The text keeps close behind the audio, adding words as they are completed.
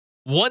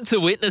Want to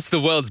witness the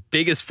world's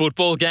biggest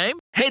football game?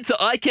 Head to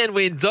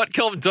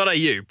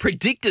iCanWin.com.au,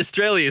 predict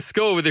Australia's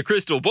score with a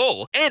crystal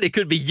ball, and it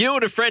could be you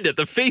and a friend at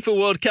the FIFA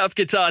World Cup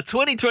Qatar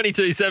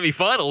 2022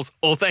 semi-finals,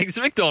 all thanks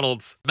to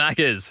McDonald's.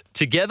 Maccas,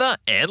 together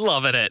and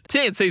loving it.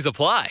 TNCs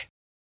apply.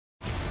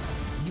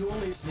 You're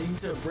listening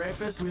to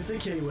Breakfast with the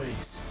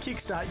Kiwis.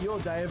 Kickstart your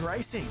day of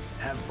racing.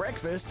 Have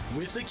breakfast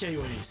with the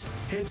Kiwis.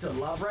 Head to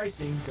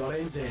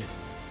loveracing.nz.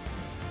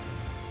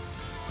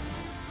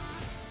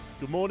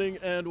 Good morning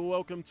and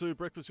welcome to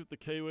Breakfast with the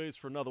Kiwis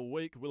for another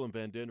week. Willem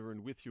van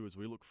Denderen with you as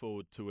we look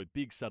forward to a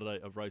big Saturday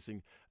of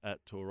racing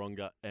at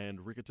Tauranga and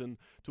Riccarton.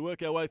 To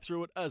work our way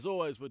through it, as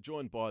always, we're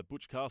joined by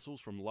Butch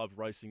Castles from Love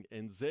Racing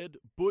NZ.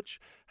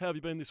 Butch, how have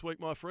you been this week,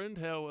 my friend?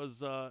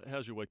 How's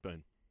your week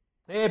been?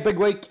 Yeah, big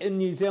week in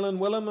New Zealand,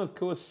 Willem. Of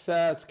course,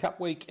 it's Cup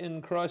week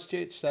in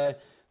Christchurch, so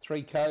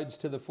 3 codes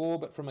to the 4.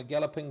 But from a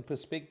galloping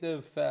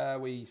perspective,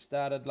 we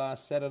started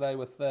last Saturday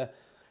with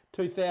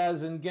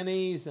 2,000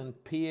 guineas,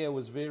 and Pierre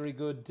was very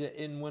good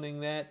in winning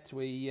that.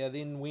 We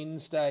then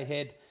Wednesday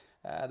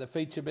had the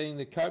feature being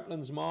the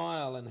Copeland's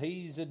Mile, and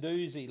He's a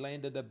Doozy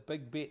landed a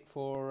big bet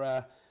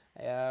for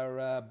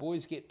our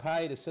Boys Get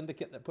Paid, a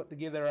syndicate that put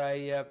together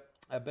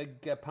a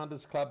big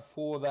punters club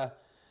for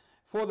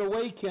the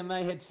week, and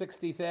they had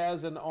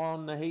 60,000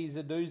 on He's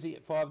a Doozy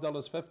at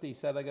 $5.50,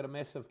 so they got a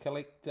massive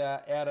collect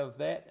out of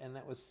that, and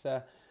that was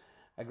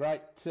a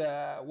great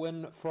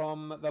win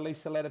from the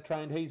Lisa Ladder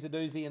trained He's a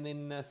Doozy, and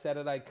then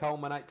Saturday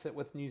culminates it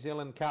with New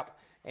Zealand Cup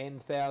and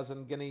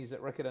 1,000 guineas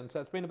at Riccarton.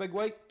 So it's been a big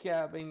week,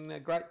 been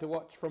great to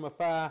watch from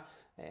afar,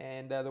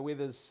 and the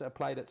weather's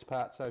played its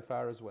part so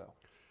far as well.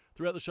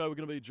 Throughout the show, we're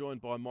going to be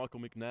joined by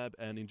Michael McNabb,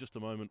 and in just a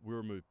moment,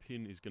 Wiremu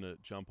Pin is going to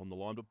jump on the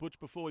line. But Butch,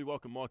 before we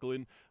welcome Michael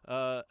in,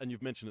 and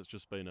you've mentioned it's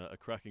just been a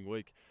cracking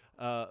week,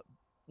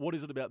 what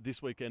is it about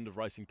this weekend of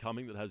racing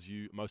coming that has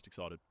you most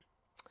excited?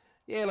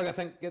 Yeah, look, I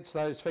think it's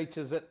those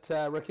features at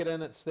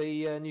Riccarton. It's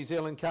the New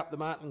Zealand Cup, the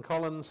Martin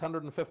Collins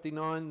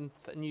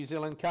 159th New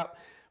Zealand Cup.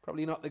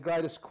 Probably not the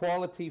greatest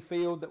quality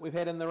field that we've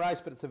had in the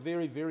race, but it's a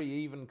very, very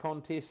even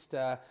contest.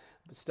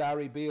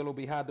 Starry Beale will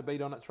be hard to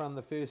beat on its run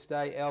the first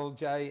day,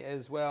 LJ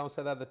as well,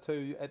 so they're the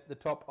two at the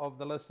top of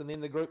the list. And then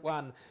the Group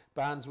 1,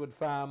 Barneswood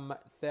Farm,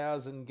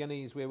 1,000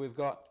 guineas, where we've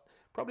got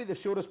probably the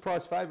shortest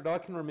price favourite I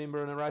can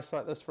remember in a race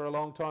like this for a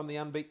long time, the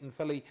unbeaten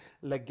filly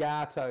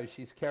Legato.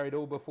 She's carried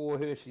all before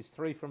her. She's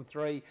 3 from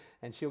 3,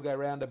 and she'll go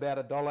round about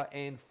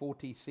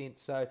 $1.40.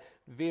 So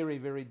very,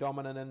 very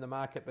dominant in the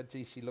market. But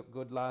gee, she looked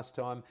good last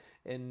time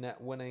in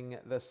winning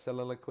the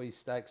Soliloquy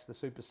Stakes, the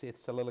Super Seth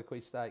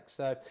Soliloquy Stakes.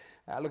 So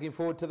looking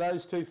forward to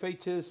those two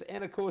features.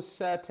 And of course,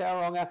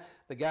 Tauranga,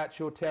 the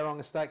Gartshaw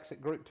Tauranga Stakes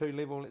at Group 2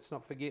 level. Let's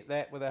not forget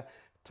that, with a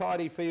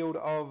tidy field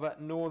of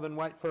northern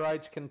weight for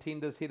age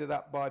contenders headed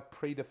up by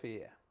Prix de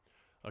Fer.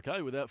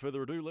 Okay, without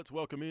further ado, let's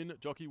welcome in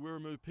jockey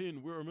Wiremu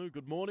Pin. Wiremu,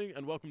 good morning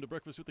and welcome to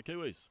Breakfast with the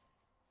Kiwis.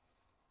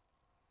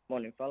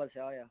 Morning, fellas.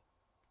 How are you?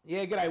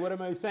 Yeah, g'day,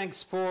 Wiremu.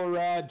 Thanks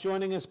for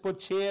joining us,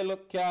 Butch here.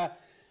 Look,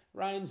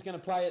 rain's going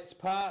to play its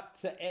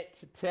part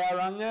at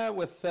Tauranga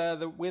with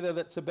the weather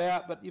that's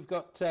about, but you've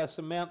got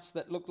some mounts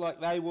that look like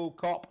they will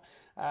cop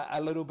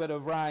a little bit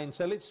of rain.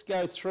 So let's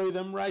go through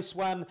them. Race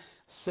 1,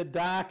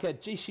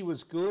 Sadaka. Gee, she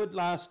was good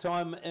last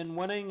time in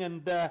winning,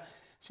 and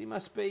she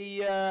must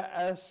be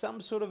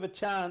some sort of a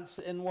chance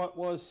in what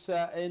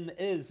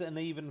is an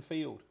even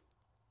field.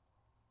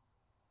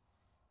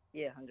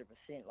 Yeah,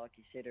 100%. Like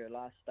you said, her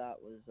last start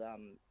was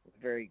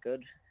very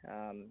good.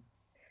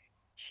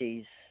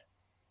 She's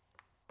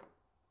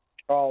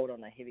trialled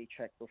on a heavy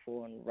track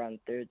before and run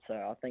third, so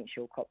I think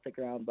she'll cop the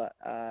ground, but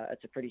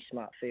it's a pretty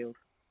smart field.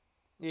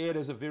 Yeah, it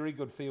is a very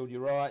good field, you're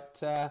right.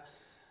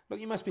 Look,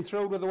 you must be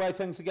thrilled with the way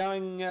things are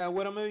going,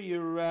 Wiremu.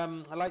 You're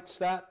a late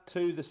start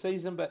to the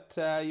season, but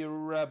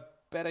you're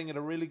batting at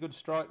a really good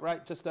strike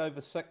rate, just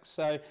over 6,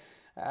 so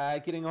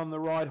getting on the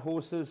right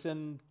horses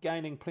and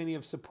gaining plenty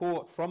of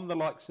support from the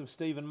likes of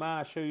Stephen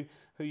Marsh, who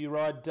you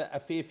ride a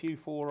fair few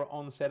for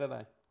on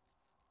Saturday.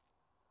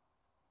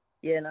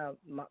 Yeah, no,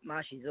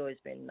 Marshy's always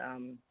been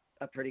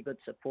a pretty good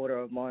supporter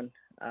of mine.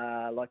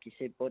 Like you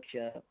said, Butch,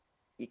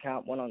 you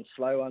can't win on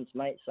slow ones,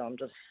 mate. So I'm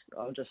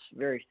just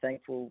very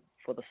thankful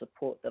for the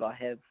support that I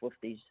have with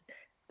these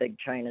big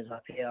trainers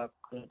up here. I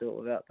couldn't do it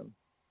without them.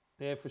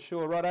 Yeah, for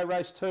sure. Righto,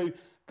 race 2,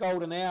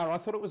 Golden Hour. I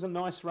thought it was a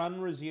nice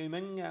run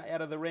resuming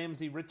out of the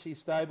Ramsey Ritchie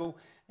stable.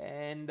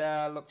 And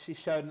look, she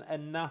showed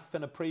enough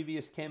in a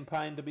previous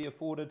campaign to be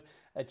afforded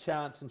a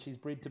chance, and she's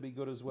bred to be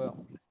good as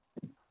well.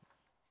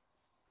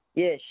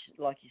 Yeah,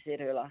 like you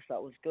said, her last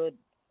start was good.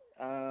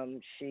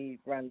 She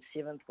ran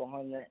 7th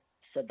behind that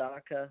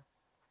Sadaka.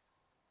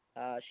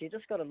 She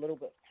just got a little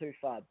bit too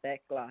far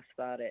back last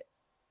start at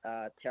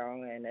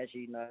Tauranga, and as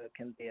you know, it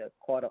can be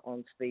quite an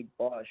on-speed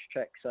bias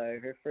track. So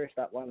her first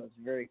up one was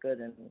very good,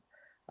 and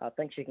I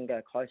think she can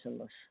go close in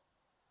this.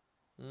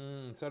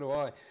 So do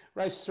I.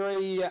 Race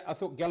 3, I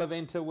thought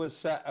Galaventa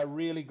was a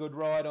really good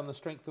ride on the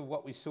strength of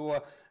what we saw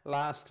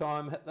last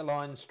time. Hit the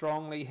line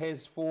strongly,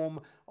 has form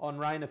on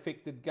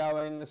rain-affected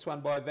going. This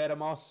one by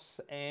Vadamos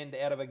and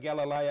out of a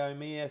Galileo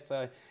mare,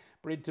 so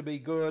bred to be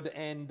good,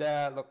 and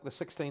look, the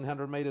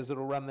 1600 metres,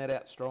 it'll run that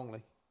out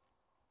strongly.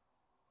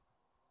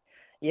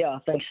 Yeah, I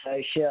think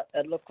so.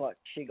 It looked like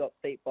she got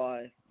beat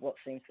by what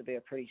seems to be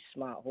a pretty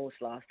smart horse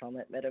last time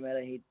at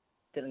Matamata. He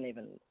didn't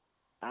even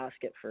ask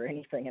it for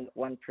anything, and it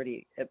won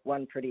pretty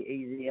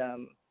easy.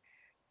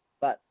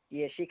 But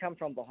yeah, she come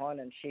from behind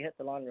and she hit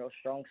the line real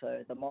strong,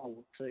 so the mile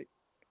will suit.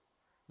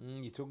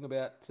 You're talking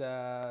about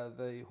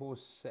the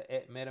horse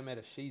at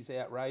Matamata. She's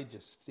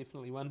outrageous.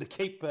 Definitely one to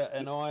keep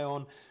an eye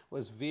on.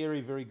 Was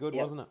very, very good,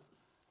 wasn't it?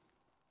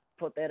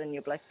 Put that in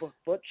your black book,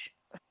 Butch.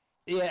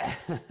 Yeah,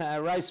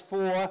 race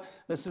 4.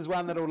 This is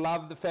one that'll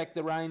love the fact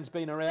the rain's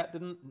been around.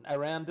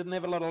 Didn't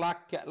have a lot of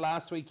luck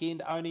last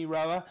weekend. Oni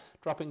Rower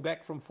dropping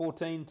back from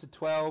 14 to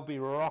 12. Be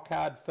rock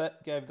hard fit.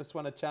 Gave this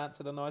one a chance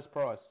at a nice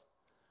price.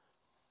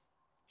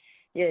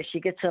 Yeah, she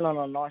gets in on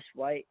a nice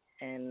weight,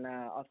 and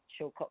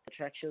she'll cop the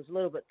track. She was a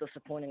little bit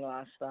disappointing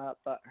last start,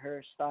 but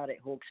her start at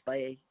Hawke's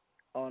Bay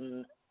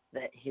on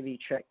that heavy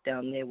track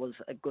down there was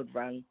a good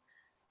run.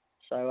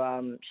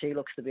 So she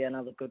looks to be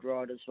another good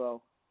ride as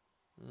well.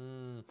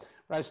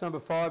 Race number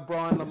 5,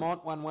 Brian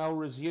Lamont, won well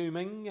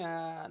resuming.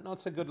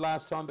 Not so good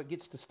last time, but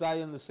gets to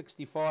stay in the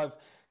 65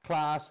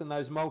 class, and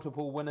those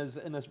multiple winners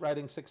in this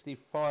rating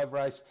 65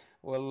 race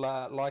will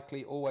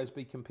likely always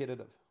be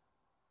competitive.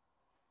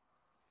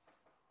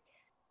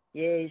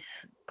 Yeah, he's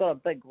got a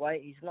big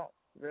weight. He's not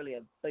really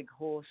a big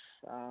horse,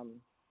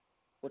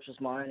 which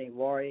was my only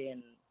worry,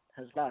 and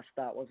his last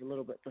start was a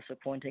little bit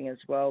disappointing as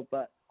well,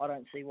 but I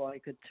don't see why he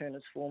could turn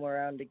his form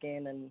around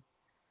again, and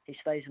he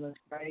stays in his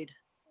grade.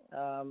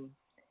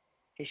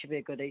 He should be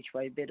a good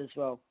each-way bet as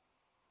well.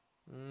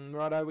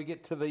 Righto, we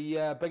get to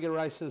the bigger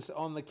races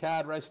on the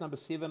card. Race number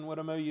 7,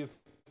 Wiremu, you've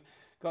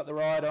got the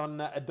ride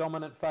on a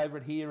dominant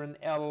favourite here in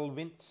El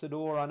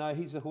Vencedor. I know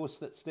he's a horse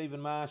that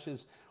Stephen Marsh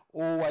has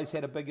always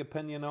had a big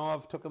opinion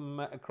of. Took him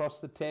across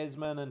the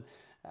Tasman and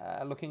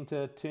looking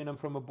to turn him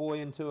from a boy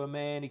into a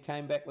man. He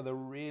came back with a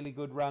really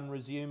good run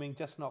resuming,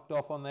 just knocked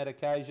off on that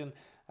occasion.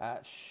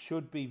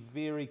 Should be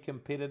very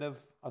competitive.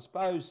 I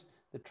suppose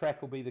the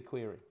track will be the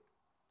query.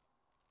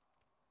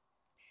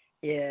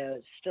 Yeah,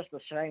 it's just a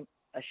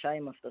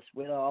shame of this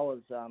weather. I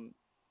was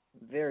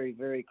very,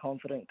 very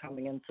confident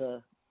coming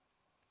into,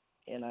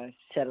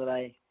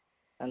 Saturday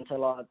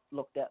until I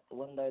looked out the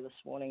window this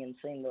morning and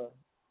seen the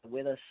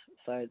weather.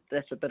 So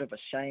that's a bit of a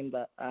shame,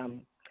 but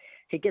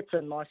he gets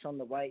in nice on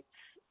the weights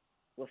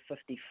with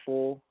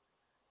 54,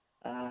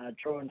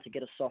 drawing to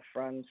get a soft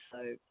run.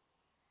 So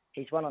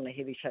he's won on a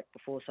heavy track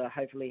before, so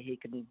hopefully he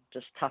can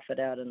just tough it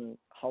out and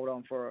hold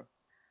on for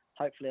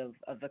hopefully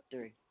a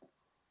victory.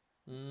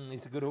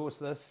 He's a good horse,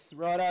 this.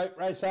 Righto,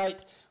 race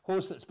 8.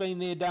 Horse that's been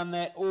there, done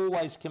that.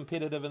 Always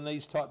competitive in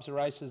these types of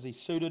races. He's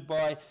suited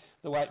by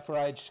the weight for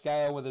age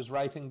scale, with his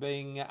rating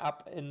being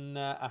up in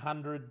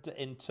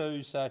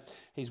 102. So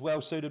he's well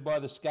suited by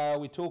the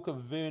scale. We talk of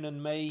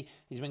Vernon Me.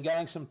 He's been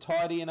going some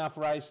tidy enough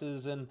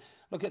races. And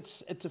look,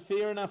 it's a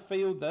fair enough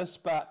field, this,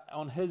 but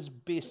on his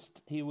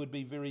best, he would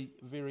be very,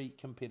 very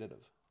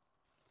competitive.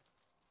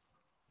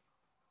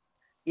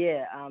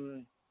 Yeah,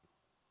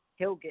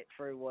 he'll get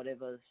through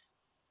whatever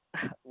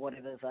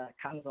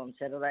comes on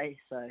Saturday.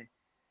 So,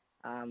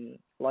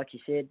 like you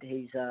said,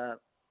 he's a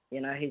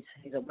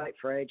weight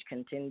for age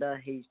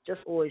contender. He just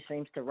always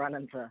seems to run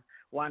into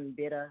one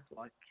better.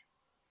 Like,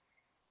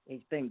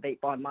 he's been beat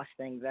by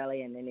Mustang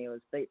Valley, and then he was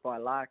beat by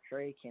La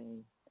Creek,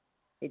 and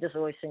he just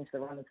always seems to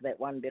run into that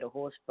one better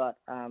horse. But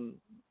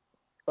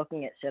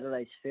looking at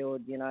Saturday's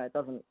field,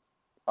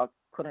 I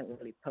couldn't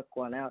really pick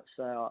one out,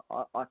 so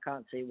I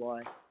can't see why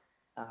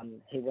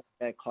he won't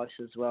go close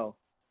as well.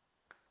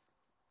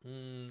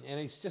 And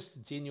he's just a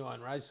genuine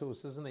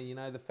racehorse, isn't he?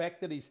 The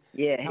fact that he's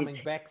coming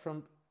back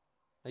from...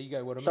 There you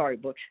go, what Sorry,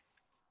 Butch.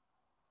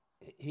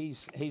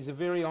 He's a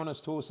very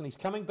honest horse, and he's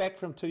coming back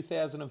from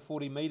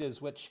 2,040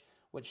 metres, which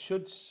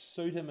should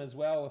suit him as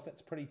well if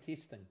it's pretty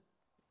testing.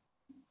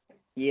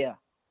 Yeah.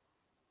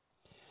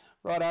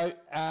 Righto,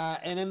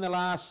 and in the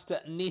last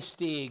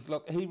Nest Egg,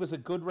 look, he was a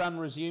good run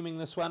resuming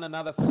this one,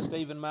 another for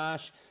Stephen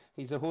Marsh.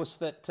 He's a horse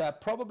that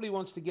probably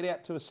wants to get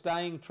out to a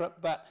staying trip,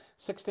 but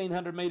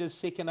 1,600 metres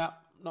second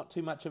up, not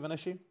too much of an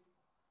issue?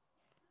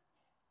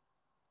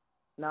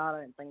 No, I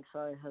don't think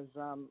so.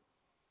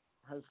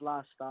 His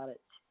last start at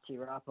Te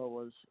Rapa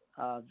was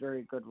a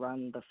very good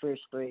run. The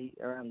first 3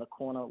 around the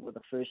corner were the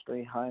first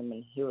 3 home,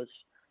 and he was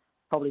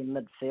probably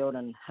midfield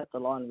and hit the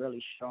line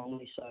really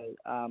strongly. So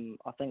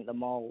I think the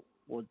mile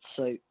would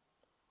suit.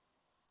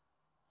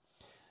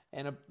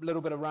 And a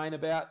little bit of rain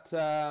about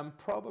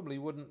probably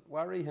wouldn't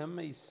worry him.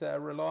 He's a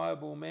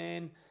reliable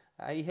man.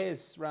 He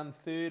has run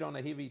third on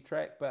a heavy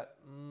track, but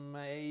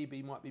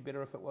maybe might be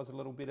better if it was a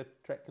little better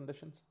track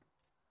conditions.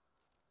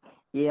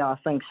 Yeah, I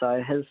think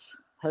so. His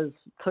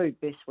 2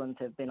 best wins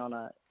have been on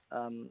a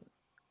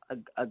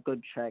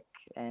good track,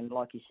 and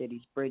like you said,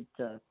 he's bred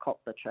to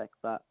cop the track,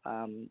 but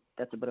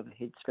that's a bit of a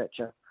head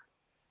scratcher.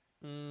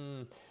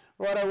 Righto,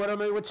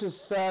 Wiremu, which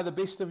is the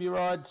best of your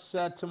rides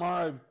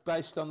tomorrow,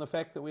 based on the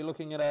fact that we're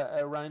looking at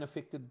a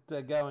rain-affected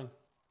going?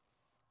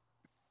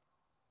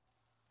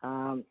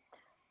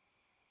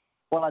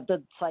 Well, I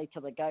did say to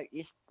the goat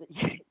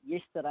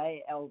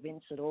yesterday, El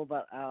Vencedor,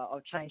 but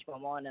I've changed my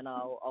mind and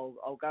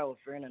I'll go with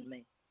Vernon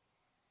Me.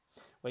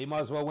 Well, you might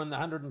as well win the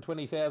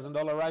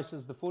 $120,000 race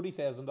as the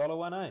 $40,000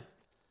 one, eh?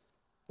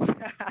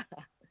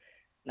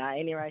 Nah,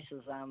 any race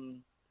is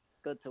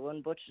good to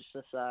win, Butch. It's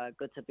just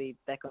good to be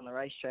back on the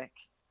racetrack.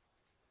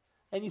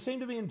 And you seem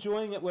to be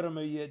enjoying it,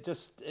 Wiremu. You're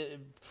just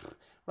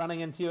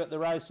running into you at the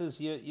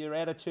races, your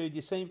attitude.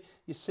 You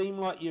seem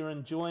like you're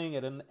enjoying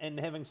it and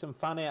having some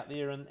fun out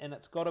there, and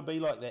it's got to be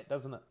like that,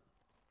 doesn't it?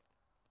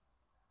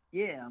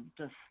 Yeah, I'm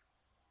just,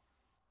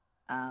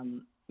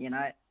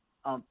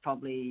 I've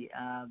probably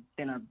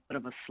been a bit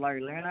of a slow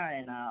learner,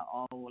 and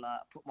I'll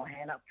put my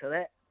hand up to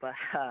that. But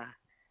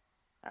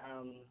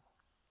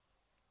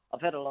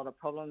I've had a lot of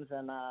problems,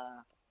 and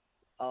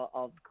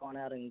I've gone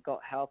out and got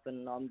help,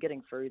 and I'm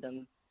getting through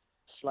them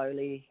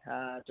slowly.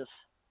 Just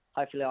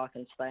hopefully I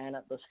can stay in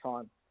it this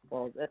time.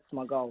 Well, that's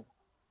my goal.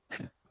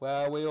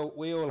 Well,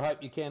 we all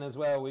hope you can as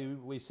well.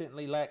 We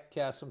certainly lack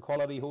some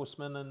quality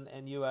horsemen,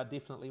 and you are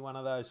definitely one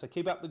of those. So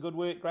keep up the good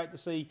work. Great to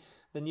see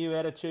the new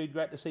attitude.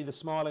 Great to see the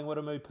smiling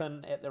Wiremu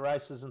pin at the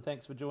races, and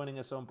thanks for joining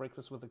us on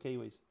Breakfast with the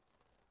Kiwis.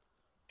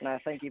 No,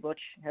 thank you, Butch.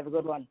 Have a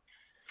good one.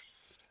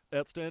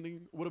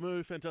 Outstanding,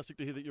 Wiremu. Fantastic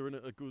to hear that you're in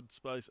a good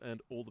space,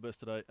 and all the best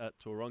today at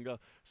Tauranga.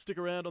 Stick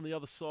around. On the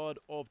other side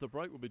of the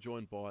break, we'll be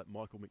joined by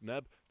Michael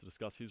McNabb to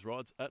discuss his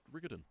rides at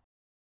Riccarton.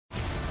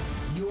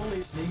 You're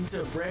listening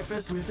to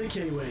Breakfast with the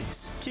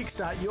Kiwis.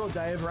 Kickstart your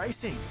day of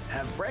racing.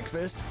 Have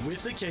breakfast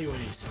with the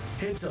Kiwis.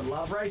 Head to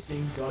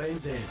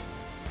loveracing.nz.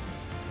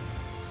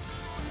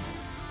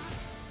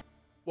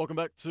 Welcome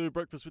back to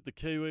Breakfast with the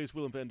Kiwis.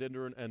 Willem van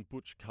Denderen and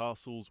Butch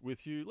Castles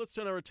with you. Let's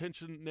turn our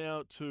attention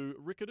now to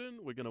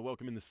Riccarton. We're going to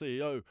welcome in the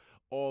CEO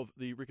of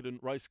the Riccarton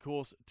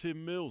Racecourse,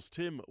 Tim Mills.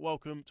 Tim,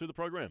 welcome to the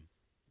program.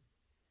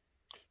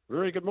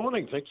 Very good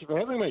morning. Thank you for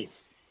having me.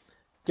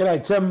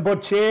 G'day, Tim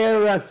Butch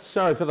here.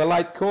 Sorry for the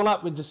late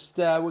call-up. We're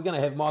going to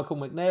have Michael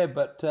McNabb,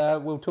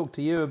 but we'll talk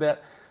to you about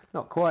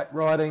not quite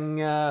riding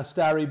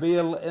Starry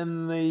Beale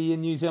in the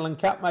New Zealand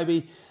Cup.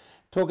 Maybe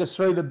talk us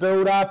through the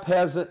build-up.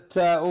 How's it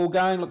all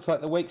going? Looks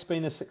like the week's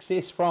been a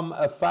success from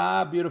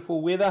afar.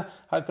 Beautiful weather.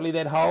 Hopefully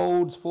that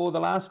holds for the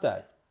last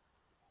day.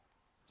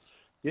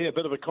 Yeah, a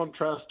bit of a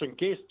contrast in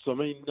guests. I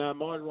mean,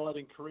 my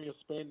riding career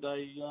spanned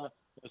a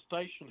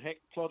station hack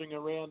plodding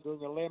around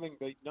doing a lambing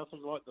beat.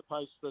 Nothing like the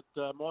pace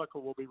that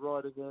Michael will be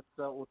riding at,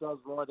 or does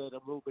ride at,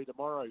 and will be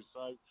tomorrow.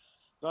 So,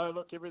 no,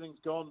 look, everything's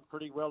gone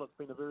pretty well. It's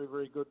been a very,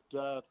 very good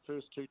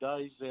first 2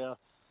 days. Our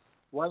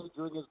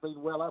wagering has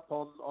been well up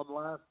on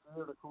last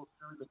year, and of course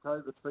during the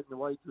COVID thing, the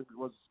wagering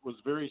was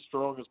very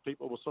strong as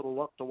people were sort of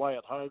locked away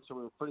at home. So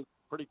we were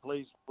pretty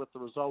pleased with the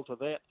result of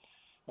that.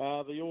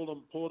 The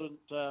all-important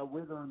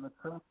weather in the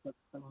track, that's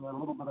been a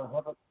little bit of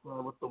havoc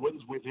with the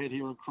winds we've had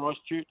here in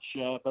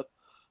Christchurch, but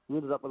we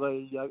ended up with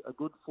a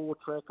good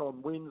 4-track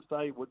on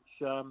Wednesday, which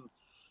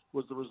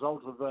was the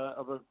result of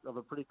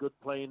a pretty good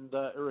planned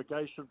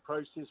irrigation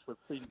process. We've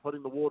been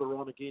putting the water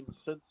on again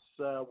since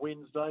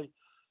Wednesday.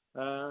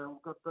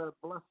 We've got a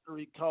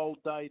blustery cold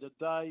day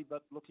today,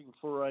 but looking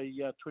for a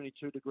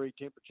 22-degree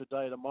temperature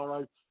day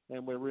tomorrow,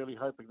 and we're really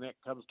hoping that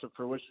comes to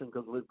fruition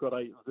because we've got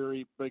a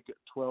very big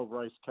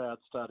 12-race card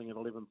starting at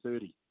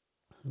 11:30.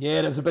 Yeah,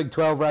 it is a big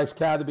 12-race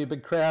card. There'll be a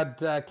big crowd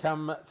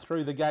come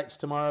through the gates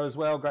tomorrow as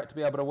well. Great to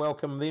be able to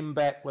welcome them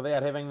back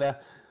without having the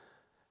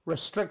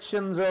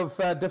restrictions of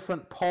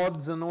different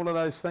pods and all of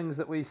those things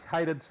that we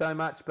hated so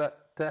much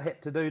but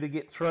had to do to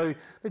get through.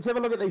 Let's have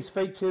a look at these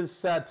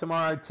features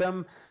tomorrow,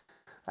 Tim.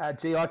 I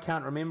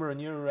can't remember,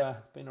 and you've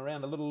been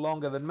around a little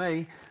longer than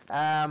me.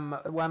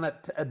 One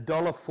at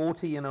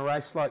 $1.40 in a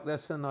race like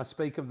this, and I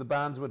speak of the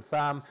Barneswood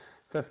Farm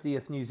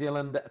 50th New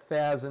Zealand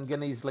 1,000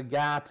 Guineas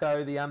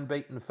Legato, the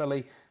unbeaten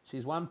filly.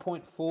 She's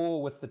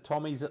 1.4 with the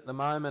Tommies at the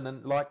moment,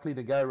 and likely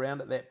to go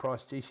around at that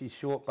price. Gee, she's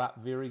short, but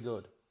very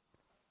good.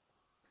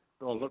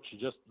 Oh, look, she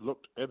just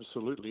looked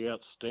absolutely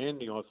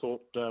outstanding. I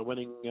thought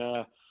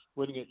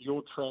winning at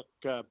your track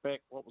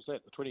back, what was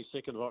that, the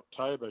 22nd of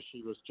October,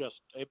 she was just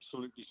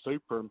absolutely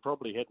super and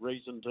probably had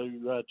reason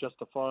to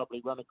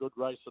justifiably run a good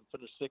race and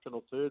finish second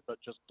or third, but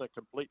just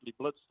completely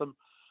blitzed them.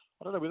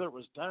 I don't know whether it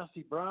was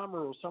Darcy Brahma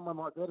or someone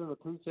like that in the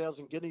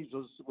 2,000 guineas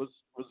was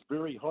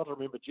very hot. I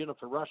remember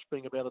Jennifer Rush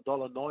being about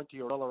 $1.90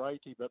 or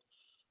 $1.80, but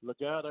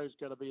Legato's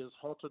going to be as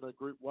hot in a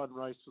Group 1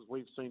 race as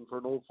we've seen for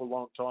an awful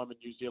long time in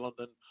New Zealand.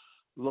 And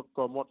look,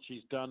 on what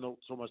she's done,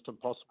 it's almost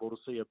impossible to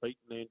see her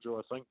beaten, Andrew,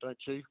 I think, don't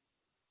you?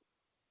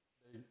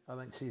 I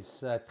think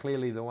she's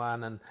clearly the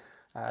one, and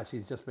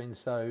she's just been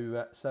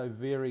so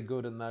very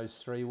good in those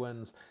 3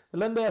 wins. The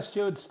Lindau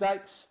Stewart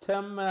Stakes,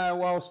 Tim,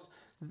 whilst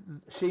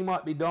she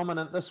might be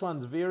dominant, this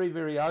one's very,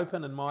 very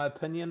open in my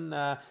opinion.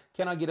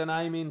 Can I Get an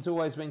Amen's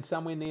always been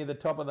somewhere near the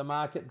top of the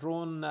market,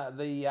 drawn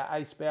the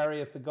ace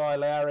barrier for Guy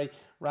Lowry,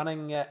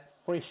 running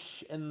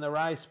fresh in the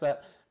race,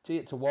 but gee,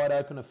 it's a wide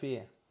open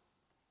affair.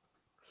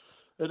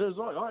 It is.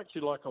 I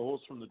actually like a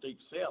horse from the deep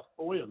south,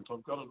 Buoyant.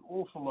 I've got an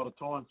awful lot of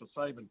time for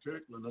Sabin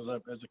Kirkland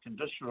as a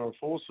conditioner of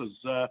horses.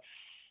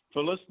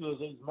 For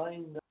listeners, his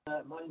main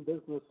main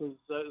business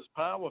is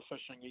power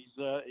fishing.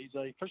 He's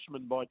a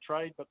fisherman by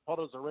trade, but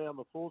potters around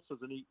the forces,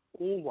 and he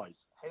always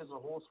has a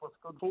horse with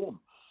good form.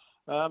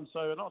 And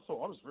I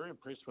thought I was very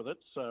impressed with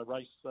its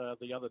race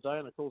the other day.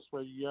 And of course,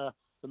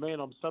 the man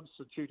I'm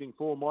substituting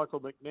for, Michael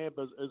McNabb,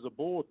 is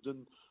aboard.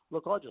 And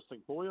look, I just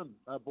think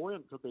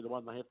Buoyant could be the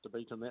one they have to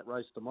beat in that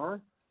race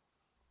tomorrow.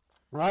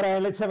 Righto,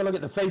 let's have a look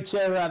at the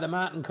feature. The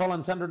Martin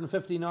Collins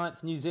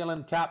 159th New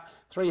Zealand Cup,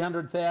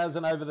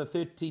 300,000 over the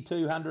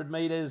 3,200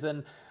 metres.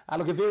 And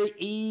look, a very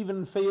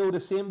even field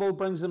assembled,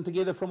 brings them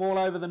together from all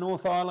over the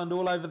North Island,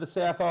 all over the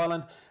South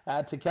Island,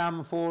 to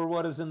come for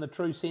what is in the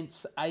true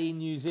sense a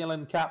New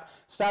Zealand Cup.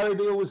 Starry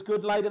Beale was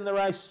good late in the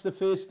race the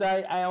first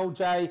day.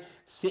 ALJ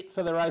set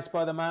for the race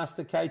by the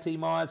master KT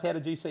Myers. How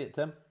did you see it,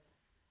 Tim?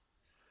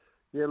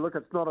 Yeah, look,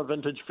 it's not a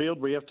vintage field,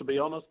 we have to be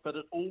honest, but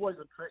it always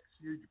attracts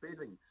huge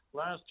betting.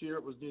 Last year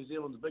it was New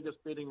Zealand's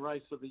biggest betting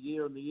race of the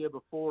year, and the year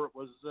before it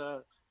was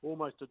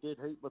almost a dead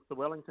heat with the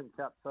Wellington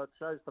Cup. So it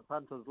shows the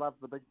punters love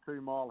the big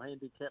 2 mile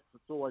handicaps.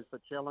 It's always the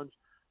challenge.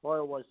 I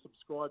always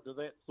subscribe to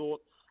that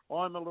thought.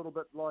 I'm a little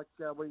bit like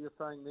what you're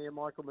saying there,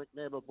 Michael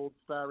McNabb aboard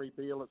Starry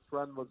Beale. Its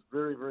run was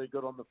very, very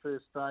good on the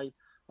first day.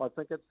 I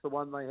think it's the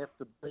one they have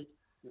to beat.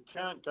 You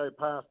can't go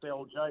past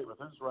LJ with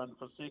his run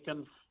for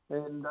second.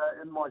 And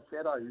In My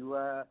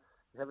Shadow,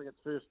 having its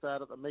first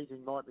start at the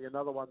meeting might be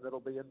another one that'll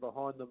be in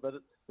behind them. But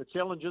the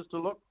challenge is to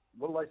look,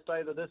 will they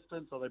stay the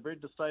distance? Are they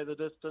bred to stay the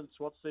distance?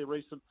 What's their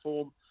recent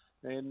form?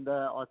 And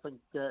I think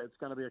it's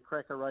going to be a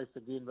cracker race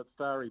again, but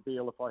Starry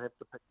Beale if I have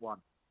to pick one.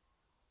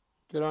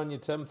 Good on you,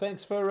 Tim.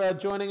 Thanks for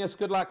joining us.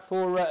 Good luck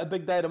for a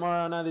big day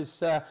tomorrow. I know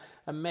there's a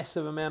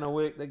massive amount of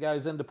work that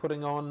goes into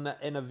putting on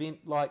an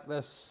event like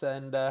this,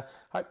 and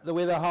hope the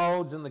weather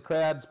holds and the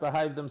crowds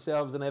behave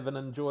themselves and have an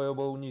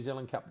enjoyable New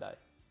Zealand Cup day.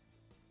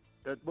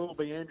 It will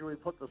be, Andrew. We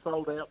put the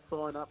sold out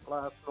sign up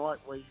last night.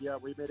 We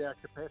met our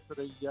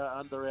capacity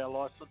under our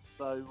licence,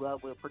 so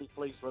we're pretty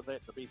pleased with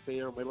that, to be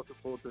fair, and we're looking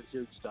forward to a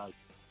huge day.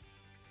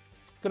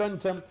 Good on you,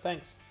 Tim.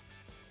 Thanks.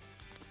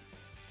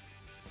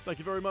 Thank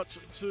you very much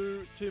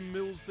to Tim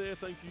Mills there.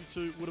 Thank you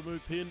to Woodamoo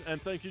Pin.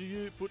 And thank you to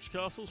you, Butch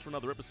Castles, for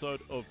another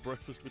episode of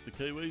Breakfast with the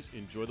Kiwis.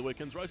 Enjoy the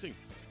weekend's racing.